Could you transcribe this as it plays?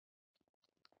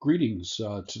Greetings.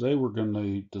 Today we're going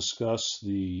to discuss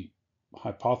the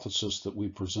hypothesis that we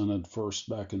presented first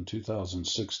back in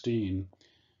 2016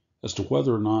 as to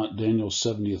whether or not Daniel's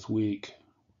 70th week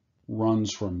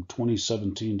runs from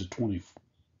 2017 to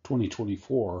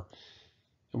 2024.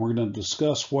 And we're going to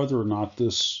discuss whether or not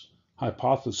this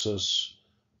hypothesis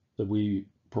that we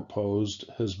proposed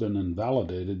has been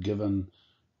invalidated given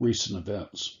recent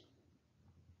events.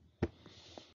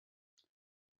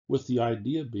 With the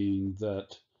idea being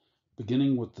that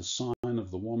beginning with the sign of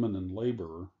the woman in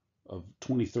labor of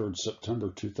 23rd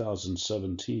September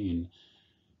 2017,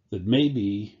 that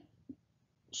maybe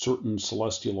certain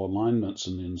celestial alignments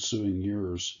in the ensuing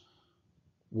years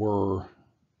were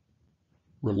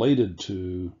related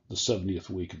to the 70th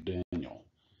week of Daniel.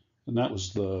 And that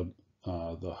was the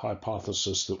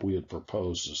hypothesis that we had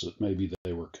proposed, is that maybe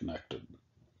they were connected.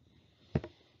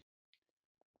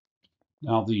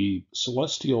 Now, the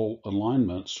celestial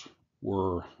alignments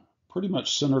were pretty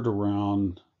much centered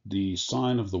around the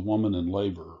sign of the woman in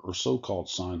labor, or so-called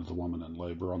sign of the woman in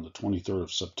labor, on the 23rd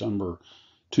of September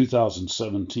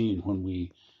 2017, when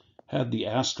we had the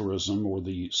asterism, or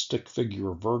the stick figure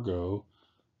of Virgo,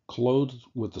 clothed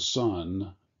with the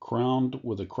sun, crowned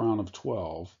with a crown of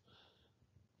 12.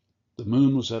 The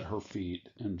moon was at her feet,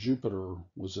 and Jupiter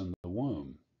was in the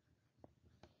womb.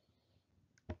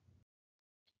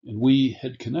 And we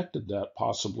had connected that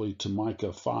possibly to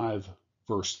Micah 5,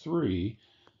 verse 3,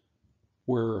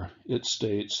 where it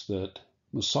states that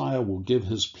Messiah will give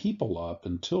his people up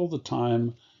until the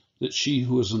time that she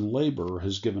who is in labor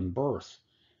has given birth.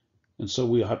 And so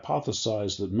we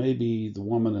hypothesized that maybe the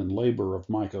woman in labor of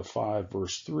Micah 5,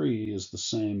 verse 3 is the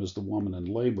same as the woman in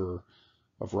labor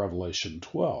of Revelation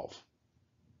 12.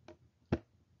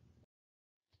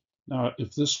 Now,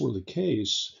 if this were the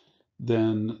case,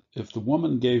 then if the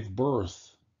woman gave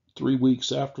birth 3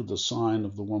 weeks after the sign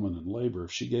of the woman in labor,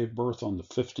 if she gave birth on the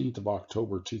 15th of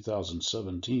October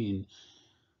 2017,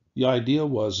 the idea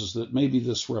was that maybe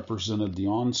this represented the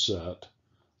onset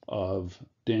of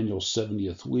Daniel's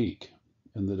 70th week,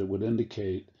 and that it would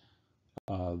indicate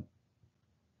the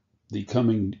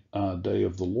coming day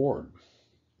of the Lord.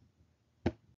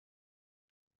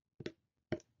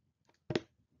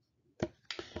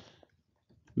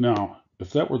 Now,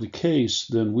 if that were the case,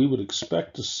 then we would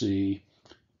expect to see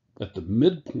at the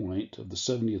midpoint of the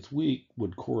 70th week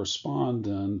would correspond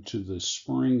then to the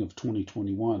spring of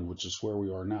 2021, which is where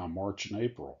we are now, March and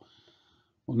April.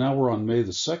 Well, now we're on May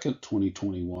the 2nd,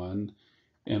 2021,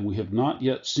 and we have not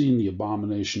yet seen the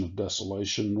abomination of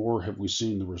desolation, nor have we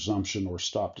seen the resumption or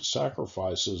stop to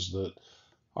sacrifices that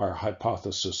our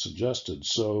hypothesis suggested.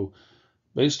 So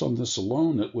based on this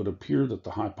alone, it would appear that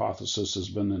the hypothesis has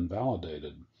been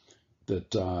invalidated,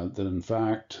 that in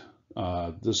fact,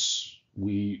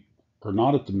 we are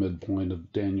not at the midpoint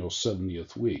of Daniel's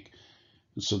 70th week.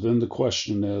 And so then the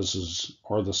question is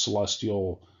are the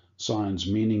celestial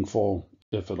signs meaningful,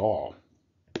 if at all?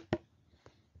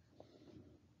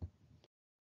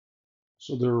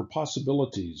 So there are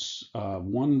possibilities.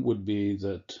 One would be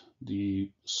that the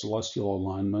celestial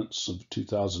alignments of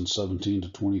 2017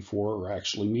 to 24 are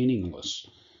actually meaningless,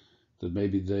 that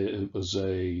maybe it was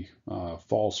a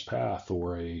false path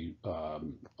or a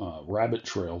rabbit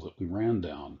trail that we ran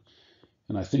down.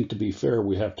 And I think, to be fair,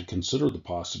 we have to consider the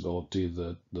possibility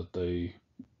that they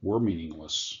were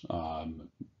meaningless.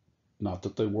 Not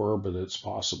that they were, but it's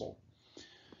possible.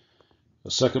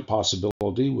 A second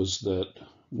possibility was that,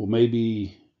 well,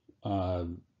 maybe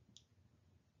the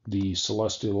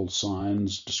celestial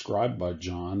signs described by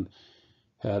John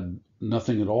had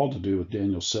nothing at all to do with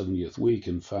Daniel's 70th week.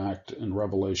 In fact, in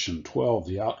Revelation 12,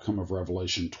 the outcome of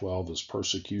Revelation 12 is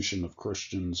persecution of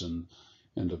Christians and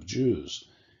of Jews.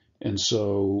 And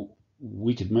so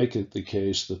we could make it the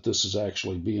case that this is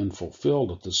actually being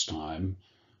fulfilled at this time,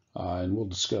 and we'll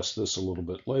discuss this a little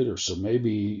bit later. So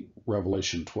maybe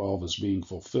Revelation 12 is being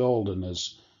fulfilled and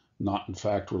is not in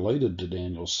fact related to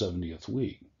Daniel's 70th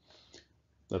week.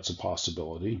 That's a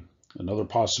possibility. Another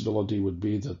possibility would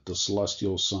be that the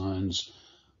celestial signs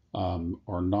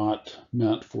are not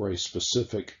meant for a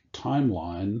specific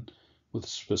timeline with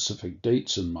specific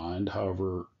dates in mind.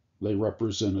 However, they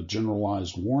represent a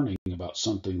generalized warning about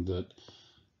something that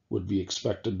would be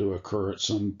expected to occur at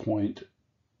some point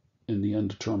in the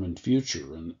undetermined future.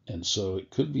 And so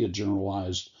it could be a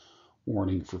generalized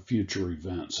warning for future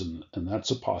events, and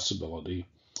that's a possibility.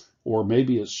 Or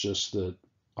maybe it's just that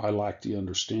I lack the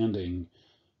understanding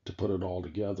to put it all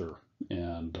together,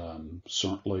 and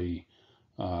certainly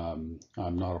I'm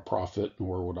not a prophet,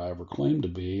 nor would I ever claim to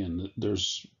be, and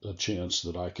there's a chance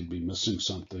that I could be missing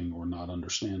something or not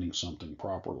understanding something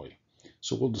properly.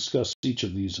 So we'll discuss each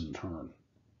of these in turn.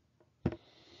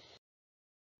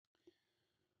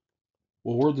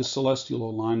 Well, were the celestial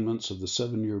alignments of the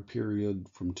 7-year period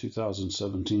from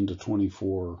 2017 to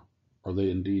 24, are they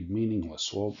indeed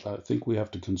meaningless? Well, I think we have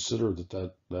to consider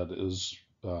that is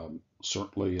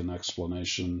certainly an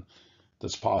explanation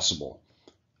that's possible.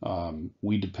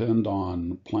 We depend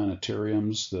on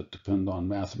planetariums that depend on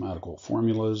mathematical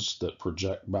formulas that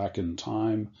project back in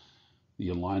time the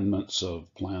alignments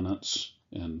of planets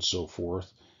and so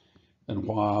forth. And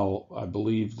while I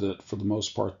believe that for the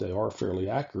most part they are fairly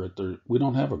accurate, we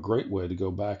don't have a great way to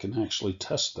go back and actually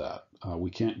test that.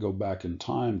 We can't go back in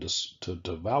time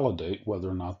to validate whether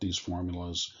or not these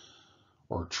formulas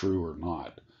are true or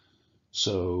not.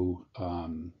 So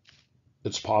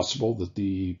it's possible that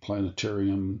the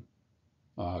planetarium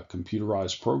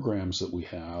computerized programs that we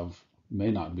have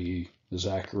may not be as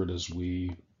accurate as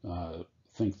we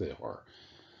think they are.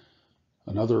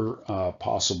 Another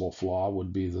possible flaw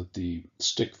would be that the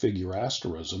stick figure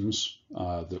asterisms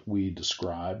that we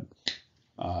describe,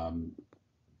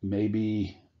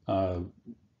 maybe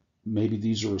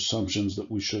these are assumptions that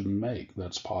we shouldn't make.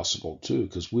 That's possible too,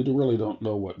 because we really don't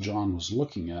know what John was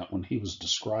looking at when he was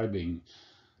describing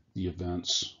the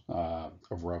events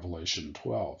of Revelation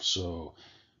 12. So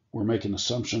we're making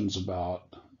assumptions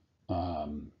about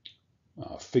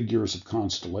figures of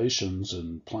constellations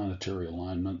and planetary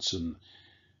alignments, and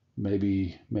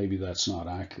maybe that's not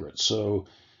accurate. So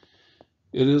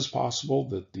it is possible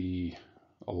that the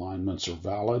alignments are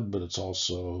valid, but it's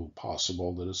also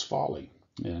possible that it's folly.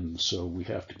 And so we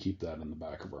have to keep that in the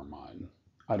back of our mind.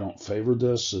 I don't favor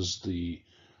this as the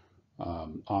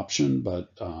option,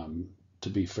 but to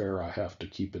be fair, I have to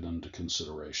keep it into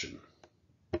consideration.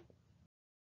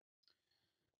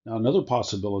 Now, another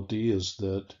possibility is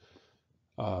that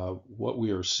what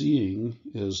we are seeing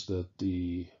is that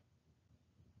the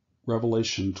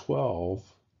Revelation 12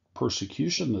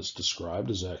 persecution that's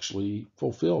described is actually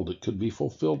fulfilled. It could be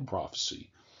fulfilled prophecy.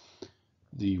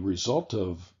 The result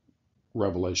of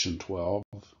Revelation 12,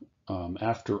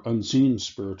 after unseen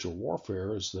spiritual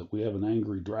warfare, is that we have an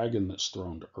angry dragon that's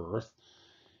thrown to earth,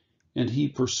 and he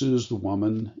pursues the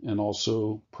woman and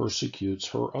also persecutes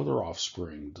her other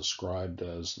offspring, described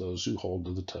as those who hold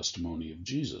to the testimony of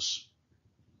Jesus.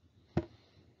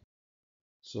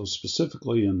 So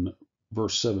specifically in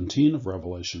verse 17 of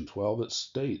Revelation 12, it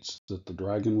states that the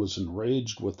dragon was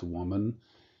enraged with the woman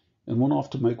and went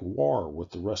off to make war with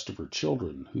the rest of her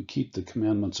children who keep the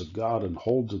commandments of God and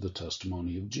hold to the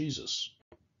testimony of Jesus.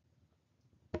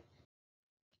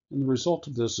 And the result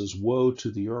of this is woe to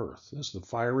the earth as the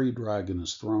fiery dragon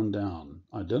is thrown down,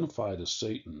 identified as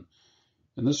Satan,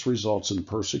 and this results in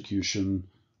persecution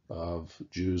of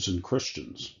Jews and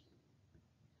Christians.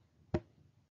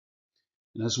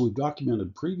 And as we've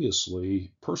documented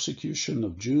previously, persecution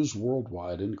of Jews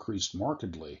worldwide increased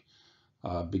markedly,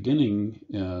 beginning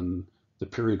in the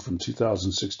period from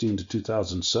 2016 to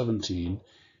 2017,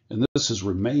 and this has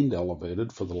remained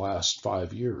elevated for the last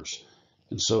 5 years.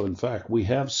 And so, in fact, we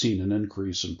have seen an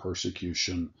increase in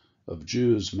persecution of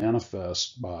Jews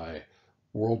manifest by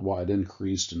worldwide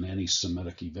increase in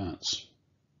anti-Semitic events.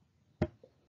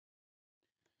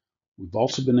 We've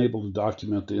also been able to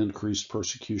document the increased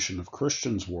persecution of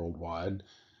Christians worldwide,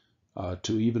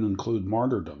 to even include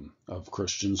martyrdom of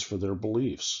Christians for their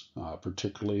beliefs,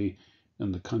 particularly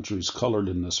in the countries colored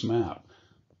in this map.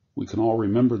 We can all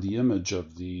remember the image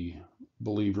of the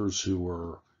believers who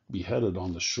were beheaded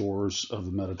on the shores of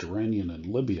the Mediterranean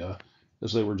in Libya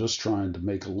as they were just trying to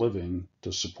make a living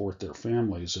to support their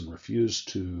families and refused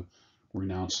to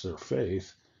renounce their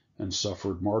faith and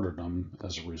suffered martyrdom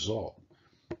as a result.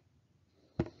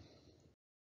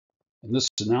 And this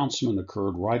announcement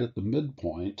occurred right at the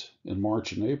midpoint in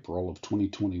March and April of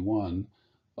 2021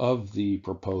 of the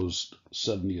proposed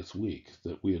 70th week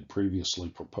that we had previously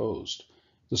proposed.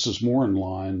 This is more in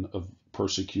line of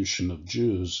persecution of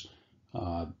Jews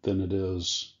than it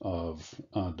is of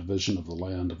division of the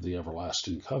land of the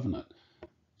everlasting covenant.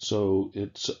 So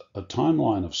it's a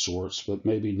timeline of sorts, but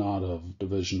maybe not of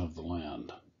division of the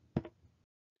land.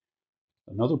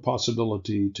 Another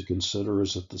possibility to consider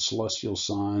is that the celestial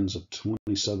signs of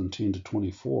 2017 to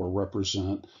 24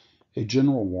 represent a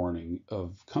general warning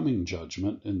of coming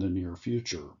judgment in the near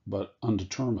future, but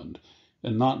undetermined,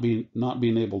 and not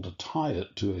being able to tie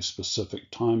it to a specific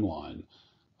timeline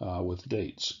with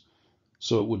dates.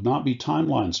 So it would not be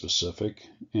timeline specific,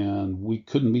 and we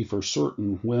couldn't be for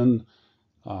certain when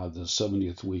the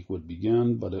 70th week would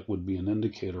begin, but it would be an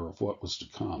indicator of what was to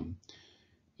come.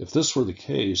 If this were the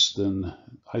case, then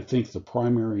I think the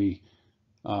primary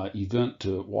event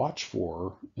to watch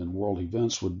for in world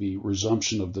events would be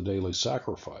resumption of the daily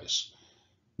sacrifice.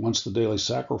 Once the daily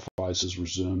sacrifice is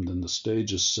resumed, then the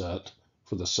stage is set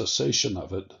for the cessation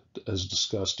of it, as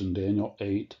discussed in Daniel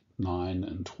 8, 9,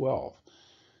 and 12.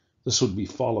 This would be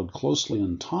followed closely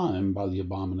in time by the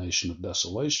abomination of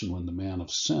desolation, when the man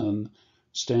of sin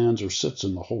stands or sits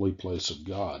in the holy place of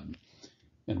God.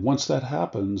 And once that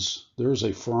happens, there's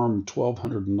a firm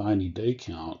 1290 day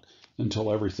count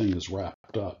until everything is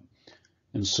wrapped up.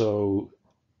 And so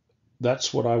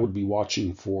that's what I would be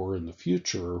watching for in the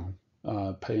future,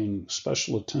 paying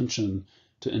special attention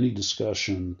to any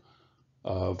discussion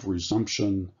of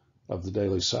resumption of the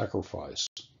daily sacrifice.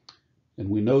 And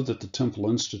we know that the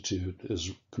Temple Institute is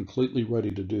completely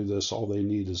ready to do this. All they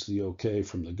need is the okay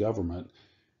from the government,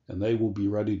 and they will be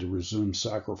ready to resume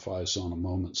sacrifice on a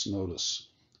moment's notice.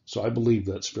 So I believe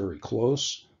that's very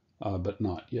close, but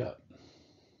not yet.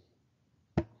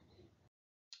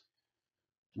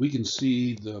 We can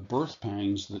see the birth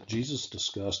pangs that Jesus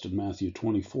discussed in Matthew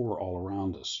 24 all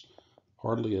around us.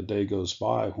 Hardly a day goes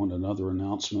by when another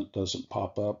announcement doesn't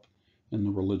pop up in the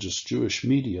religious Jewish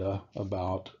media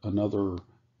about another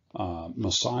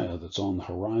Messiah that's on the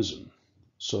horizon.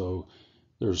 So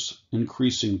there's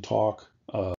increasing talk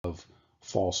of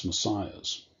false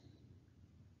messiahs.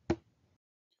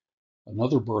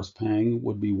 Another birth pang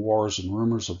would be wars and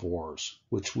rumors of wars,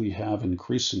 which we have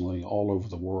increasingly all over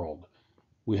the world.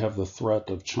 We have the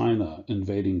threat of China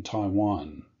invading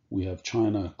Taiwan. We have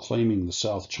China claiming the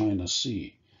South China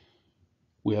Sea.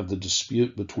 We have the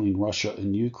dispute between Russia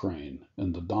and Ukraine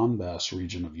and the Donbass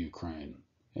region of Ukraine.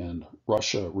 And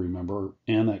Russia, remember,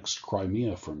 annexed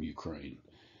Crimea from Ukraine.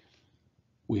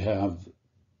 We have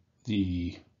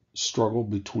the struggle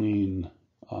between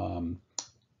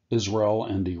Israel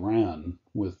and Iran,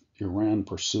 with Iran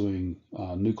pursuing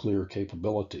nuclear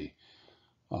capability.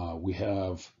 We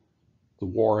have the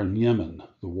war in Yemen,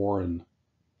 the war in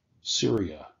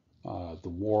Syria, the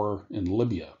war in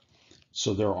Libya.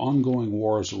 So there are ongoing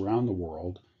wars around the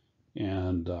world,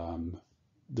 and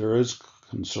there is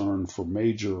concern for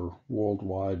major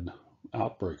worldwide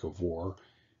outbreak of war.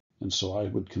 And so I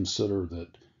would consider that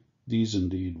these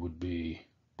indeed would be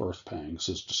birth pangs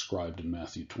as described in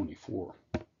Matthew 24.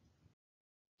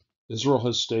 Israel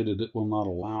has stated it will not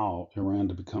allow Iran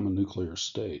to become a nuclear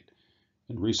state,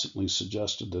 and recently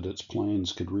suggested that its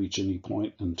planes could reach any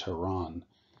point in Tehran.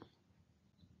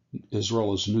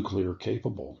 Israel is nuclear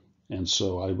capable, and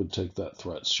so I would take that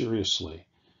threat seriously.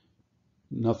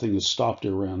 Nothing has stopped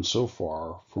Iran so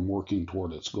far from working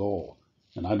toward its goal,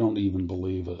 and I don't even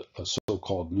believe a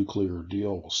so-called nuclear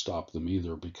deal will stop them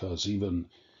either, because even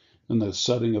in the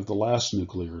setting of the last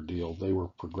nuclear deal, they were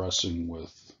progressing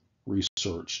with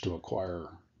research to acquire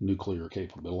nuclear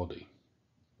capability.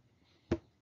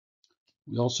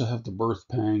 We also have the birth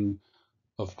pang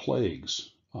of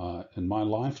plagues. In my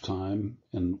lifetime,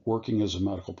 and working as a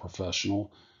medical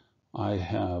professional, I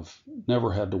have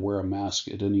never had to wear a mask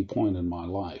at any point in my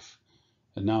life,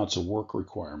 and now it's a work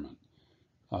requirement.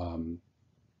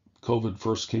 COVID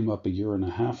first came up a year and a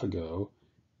half ago,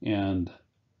 and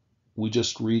we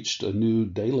just reached a new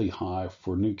daily high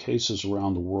for new cases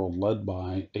around the world, led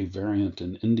by a variant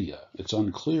in India. It's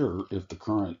unclear if the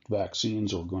current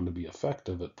vaccines are going to be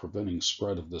effective at preventing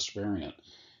spread of this variant,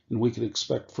 and we can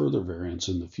expect further variants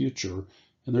in the future.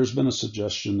 And there's been a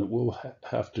suggestion that we'll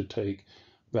have to take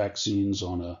vaccines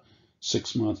on a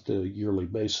 6-month to yearly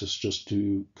basis just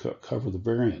to cover the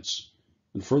variants.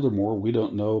 And furthermore, we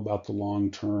don't know about the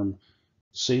long-term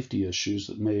safety issues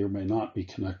that may or may not be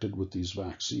connected with these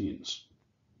vaccines.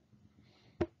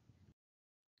 The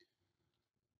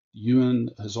UN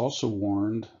has also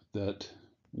warned that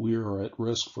we are at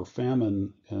risk for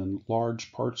famine in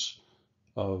large parts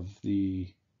of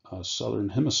the southern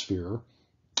hemisphere,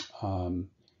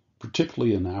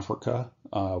 particularly in Africa,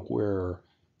 where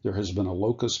there has been a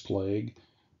locust plague.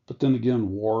 But then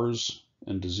again, wars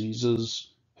and diseases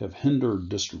have hindered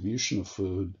distribution of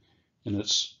food, and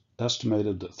it's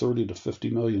estimated that 30 to 50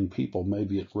 million people may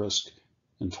be at risk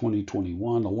in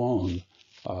 2021 alone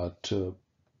to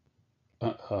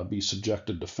be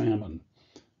subjected to famine.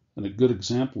 And a good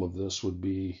example of this would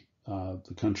be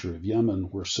the country of Yemen,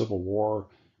 where civil war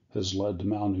has led to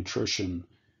malnutrition,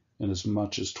 and as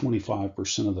much as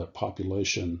 25% of that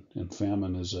population in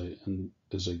famine is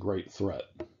a great threat.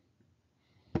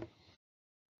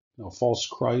 Now, false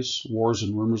Christs, wars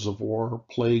and rumors of war,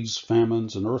 plagues,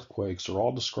 famines, and earthquakes are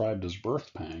all described as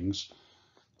birth pangs.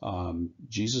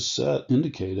 Jesus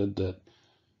indicated that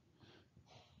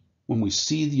when we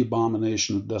see the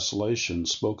abomination of desolation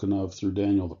spoken of through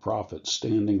Daniel the prophet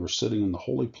standing or sitting in the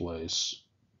holy place,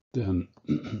 then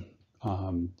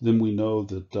we know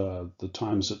that the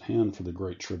time is at hand for the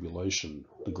Great Tribulation.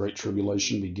 The Great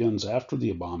Tribulation begins after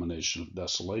the abomination of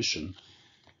desolation,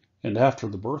 And after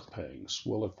the birth pangs,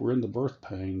 well, if we're in the birth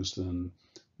pangs, then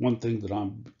one thing that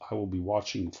I will be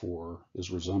watching for is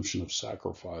resumption of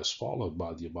sacrifice, followed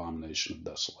by the abomination of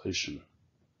desolation.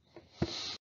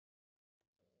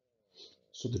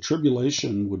 So the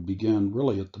tribulation would begin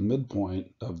really at the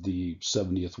midpoint of the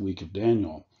 70th week of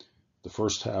Daniel. The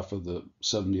first half of the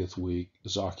 70th week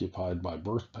is occupied by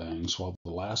birth pangs, while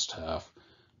the last half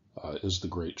is the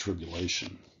Great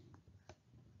Tribulation.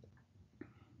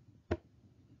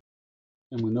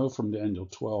 And we know from Daniel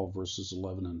 12, verses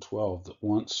 11 and 12, that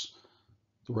once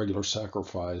the regular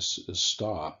sacrifice is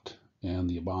stopped and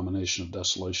the abomination of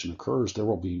desolation occurs, there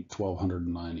will be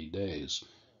 1,290 days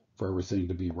for everything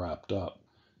to be wrapped up.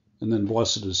 And then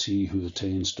blessed is he who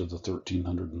attains to the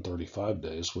 1,335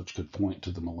 days, which could point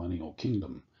to the millennial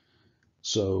kingdom.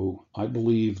 So I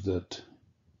believe that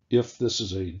if this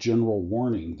is a general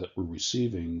warning that we're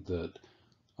receiving, that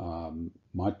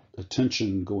my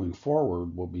attention going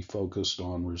forward will be focused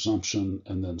on resumption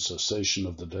and then cessation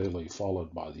of the daily,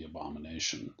 followed by the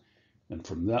abomination. And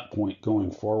from that point going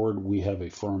forward, we have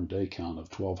a firm day count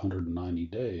of 1,290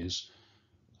 days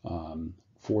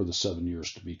for the 7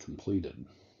 years to be completed.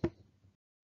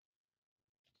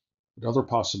 The other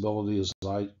possibility is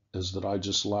that I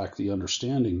just lack the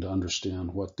understanding to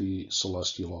understand what the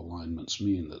celestial alignments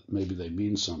mean, that maybe they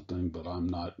mean something, but I'm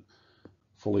not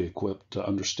fully equipped to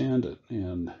understand it.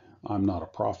 And I'm not a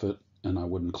prophet, and I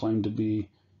wouldn't claim to be.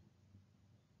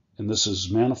 And this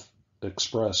is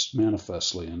expressed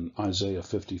manifestly in Isaiah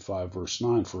 55, verse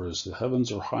 9, for as the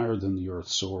heavens are higher than the earth,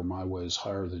 so are my ways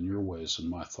higher than your ways, and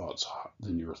my thoughts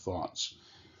than your thoughts.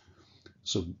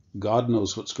 So God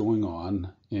knows what's going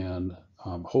on, and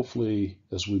hopefully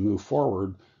as we move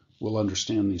forward, we'll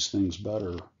understand these things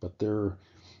better. But there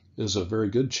is a very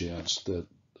good chance that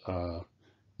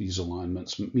these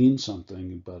alignments mean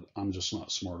something, but I'm just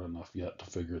not smart enough yet to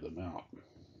figure them out.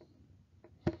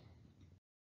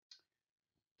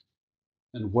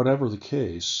 And whatever the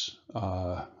case,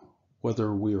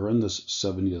 whether we are in this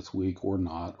 70th week or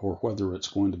not, or whether it's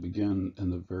going to begin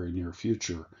in the very near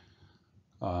future,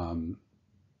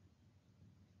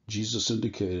 Jesus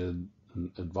indicated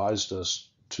and advised us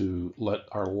to let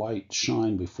our light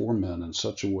shine before men in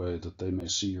such a way that they may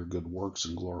see your good works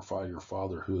and glorify your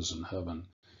Father who is in heaven.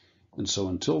 And so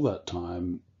until that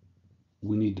time,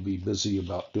 we need to be busy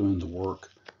about doing the work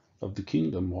of the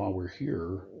kingdom while we're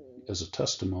here as a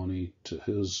testimony to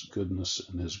his goodness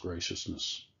and his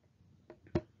graciousness.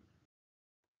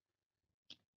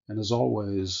 And as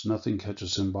always, nothing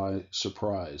catches him by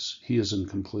surprise. He is in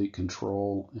complete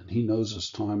control, and he knows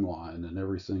his timeline, and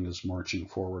everything is marching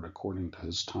forward according to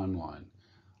his timeline.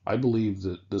 I believe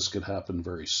that this could happen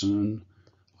very soon.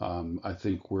 I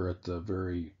think we're at the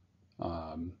very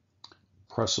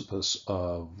precipice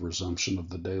of resumption of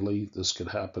the daily. This could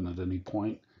happen at any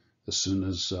point. As soon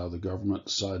as the government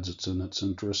decides it's in its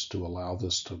interest to allow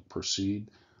this to proceed,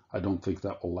 I don't think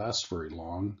that will last very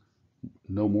long.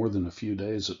 No more than a few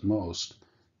days at most,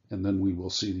 and then we will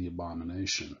see the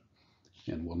abomination,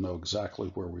 and we'll know exactly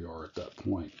where we are at that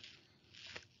point.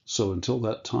 So until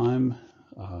that time,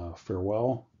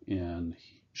 farewell and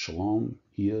shalom.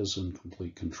 He is in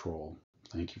complete control.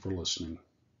 Thank you for listening.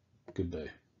 Good day.